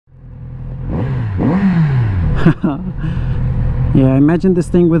Yeah, imagine this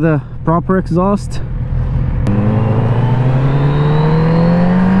thing with a proper exhaust.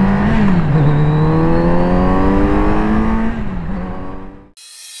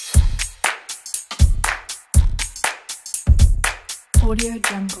 Audio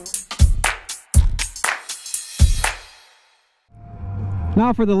Jungle.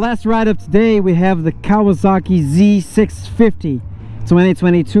 Now for the last ride of today, we have the Kawasaki Z650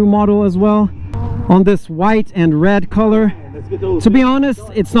 2022 model as well, on this white and red color. To be honest,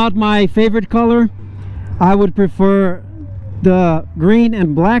 it's not my favorite color. I would prefer the green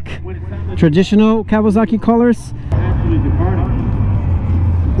and black traditional Kawasaki colors.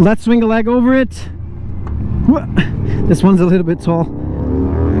 Let's swing a leg over it. This one's a little bit tall.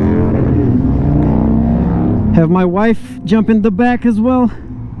 Have my wife jump in the back as well,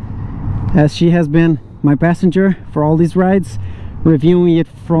 as she has been my passenger for all these rides, reviewing it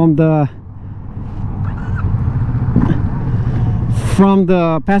from the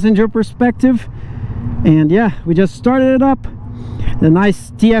passenger perspective. And yeah, we just started it up. The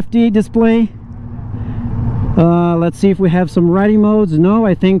nice TFT display. Let's see if we have some riding modes. No,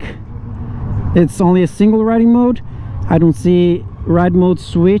 I think it's only a single riding mode. I don't see ride mode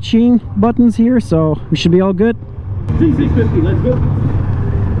switching buttons here, so we should be all good. Z650, let's go.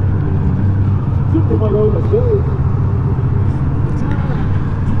 Supermoto, let's go.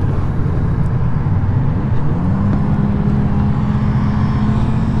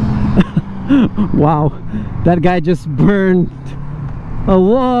 Wow, that guy just burned a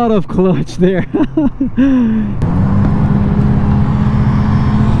lot of clutch there.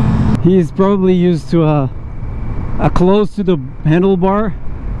 He's probably used to a close to the handlebar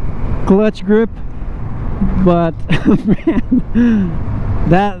clutch grip, but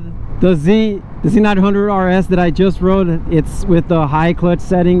man, the Z900 RS that I just rode, it's with the high clutch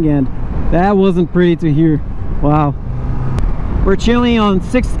setting, and that wasn't pretty to hear. Wow. We're chilling on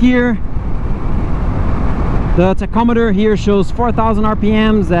 6th gear. The tachometer here shows 4,000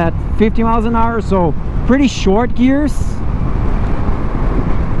 RPMs at 50 miles an hour, so pretty short gears,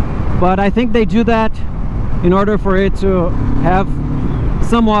 but I think they do that in order for it to have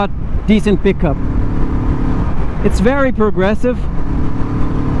somewhat decent pickup. It's very progressive.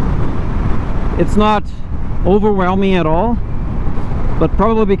 It's not overwhelming at all, but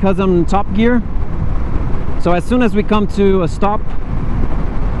probably because I'm in top gear. So as soon as we come to a stop,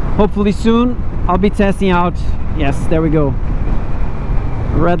 hopefully soon, I'll be testing out. Yes, there we go.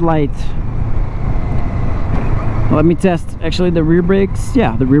 Red light. Let me test actually the rear brakes.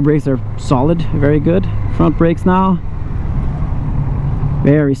 Yeah, the rear brakes are solid, very good. Front brakes now,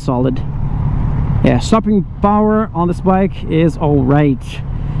 very solid. Yeah, stopping power on this bike is all right.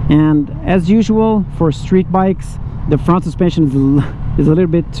 And as usual for street bikes, the front suspension is a little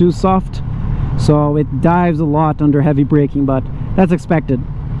bit too soft, so it dives a lot under heavy braking, but that's expected.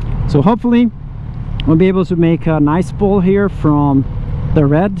 So hopefully we'll be able to make a nice pull here from the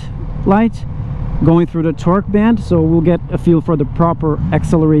red light going through the torque band, so we'll get a feel for the proper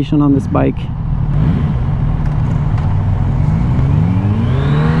acceleration on this bike.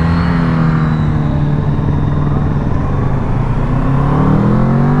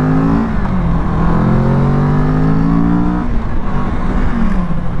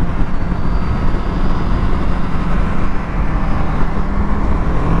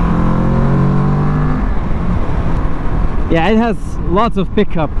 Yeah, it has lots of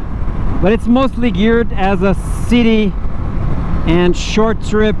pickup, but it's mostly geared as a city and short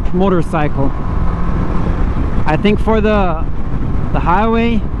trip motorcycle. I think for the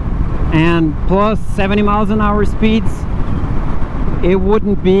highway and plus 70 miles an hour speeds, it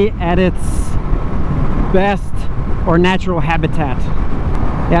wouldn't be at its best or natural habitat.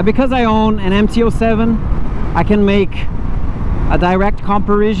 Yeah, because I own an MT-07, I can make a direct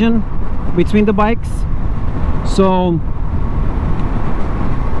comparison between the bikes. So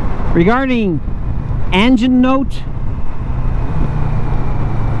regarding engine note,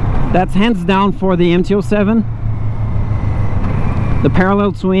 that's hands down for the MT-07. The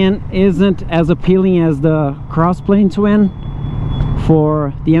parallel twin isn't as appealing as the cross-plane twin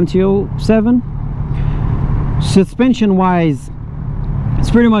for the MT-07. Suspension wise, it's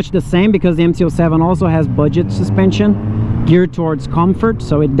pretty much the same, because the MT-07 also has budget suspension geared towards comfort,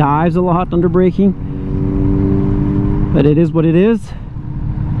 so it dives a lot under braking, but it is what it is.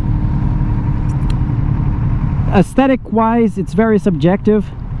 Aesthetic wise, it's very subjective.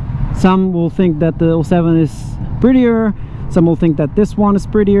 Some will think that the 07 is prettier, some will think that this one is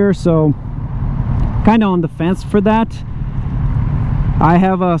prettier, so kind of on the fence for that. I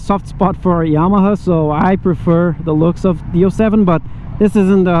have a soft spot for Yamaha, so I prefer the looks of the 07, but this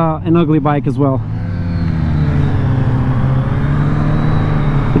isn't an ugly bike as well.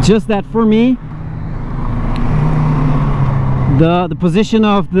 It's just that for me, the position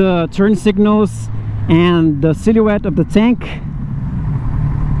of the turn signals and the silhouette of the tank,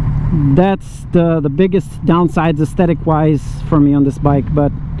 that's the biggest downsides aesthetic wise for me on this bike.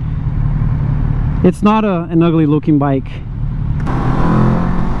 But it's not an ugly looking bike.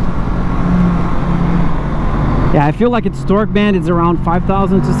 Yeah, I feel like its torque band is around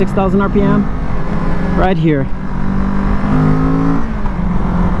 5,000 to 6,000 RPM right here.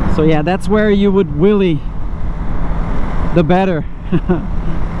 So yeah, that's where you would wheelie the better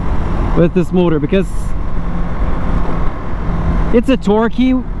with this motor, because it's a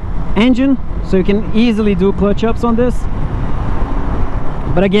torquey engine, so you can easily do clutch ups on this.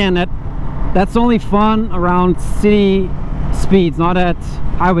 But again, that's only fun around city speeds, not at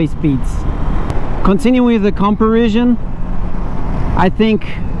highway speeds. Continuing with the comparison, I think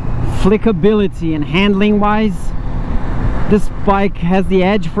flickability and handling wise, this bike has the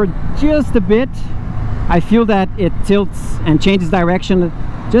edge for just a bit. I feel that it tilts and changes direction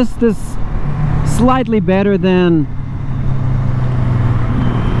just this slightly better than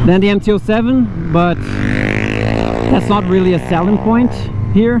the MT-07, but that's not really a selling point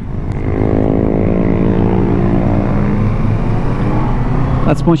here.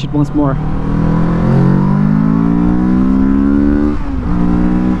 Let's punch it once more.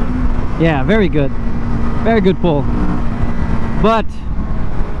 Yeah, very good pull. But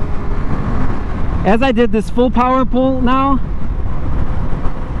as I did this full power pull now,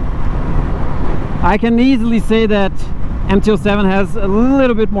 I can easily say that MT-07 has a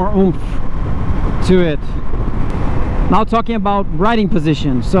little bit more oomph to it. Now talking about riding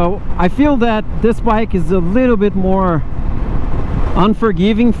position, so I feel that this bike is a little bit more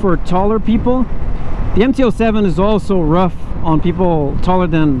unforgiving for taller people. The MT-07 is also rough on people taller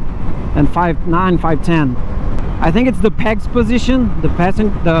than 5'9", 5'10". I think it's the pegs position, the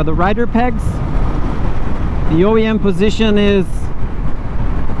rider pegs. The OEM position is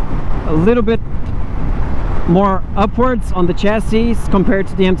a little bit more upwards on the chassis compared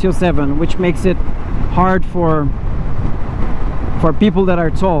to the MT-07, which makes it hard for people that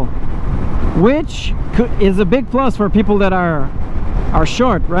are tall, which is a big plus for people that are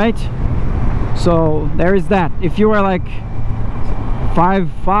short, right? So there is that. If you are like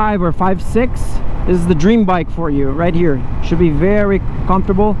 5'5" or 6'6", this is the dream bike for you right here. Should be very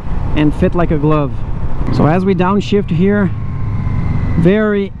comfortable and fit like a glove. So as we downshift here,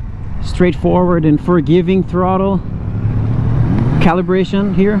 very straightforward and forgiving throttle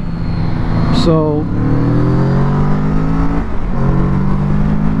calibration here. So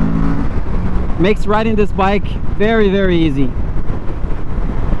makes riding this bike very, very easy.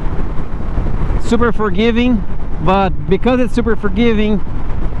 Super forgiving, but because it's super forgiving,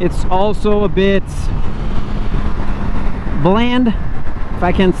 it's also a bit bland, if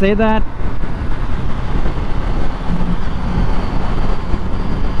I can say that.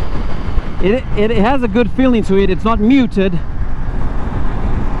 It has a good feeling to it. It's not muted,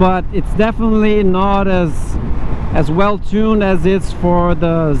 but it's definitely not as well tuned as it's for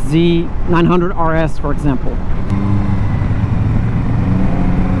the Z900 RS, for example.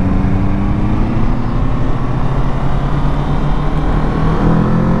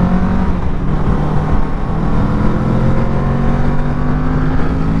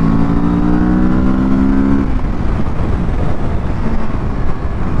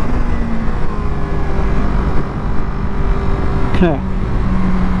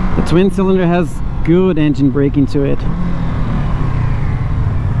 The twin cylinder has good engine braking to it.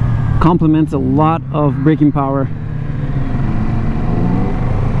 Complements a lot of braking power.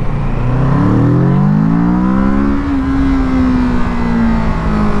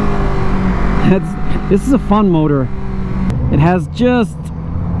 This is a fun motor. It has just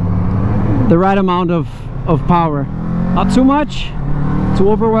the right amount of power. Not too much to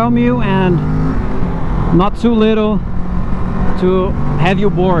overwhelm you, and not too little to have you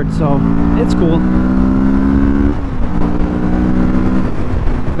bored, so it's cool.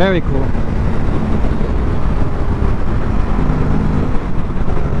 Very cool.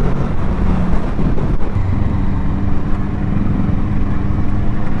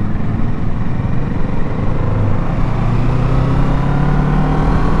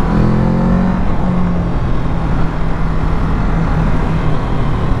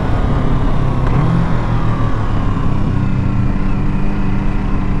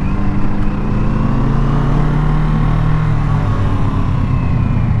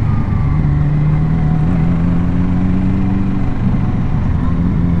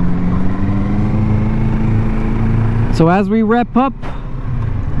 So as we wrap up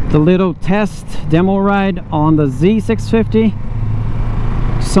the little test demo ride on the Z650,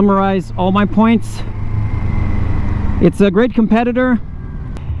 summarize all my points. It's a great competitor.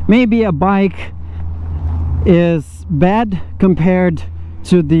 Maybe a bike is bad compared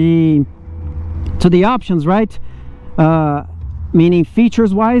to the options, right? Meaning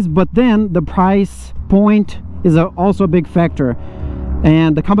features wise, but then the price point is also a big factor,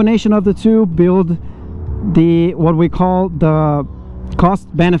 and the combination of the two build the what we call the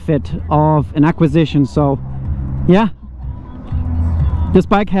cost benefit of an acquisition. So yeah, this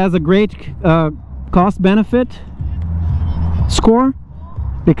bike has a great cost benefit score,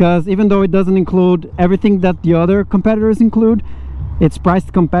 because even though it doesn't include everything that the other competitors include, it's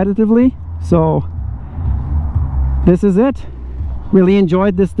priced competitively. So this is it. Really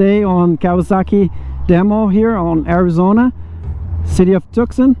enjoyed this day on Kawasaki demo here on Arizona, city of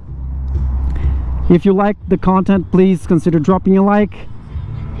Tucson. If you like the content, please consider dropping a like,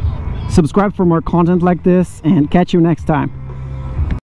 subscribe for more content like this, and catch you next time.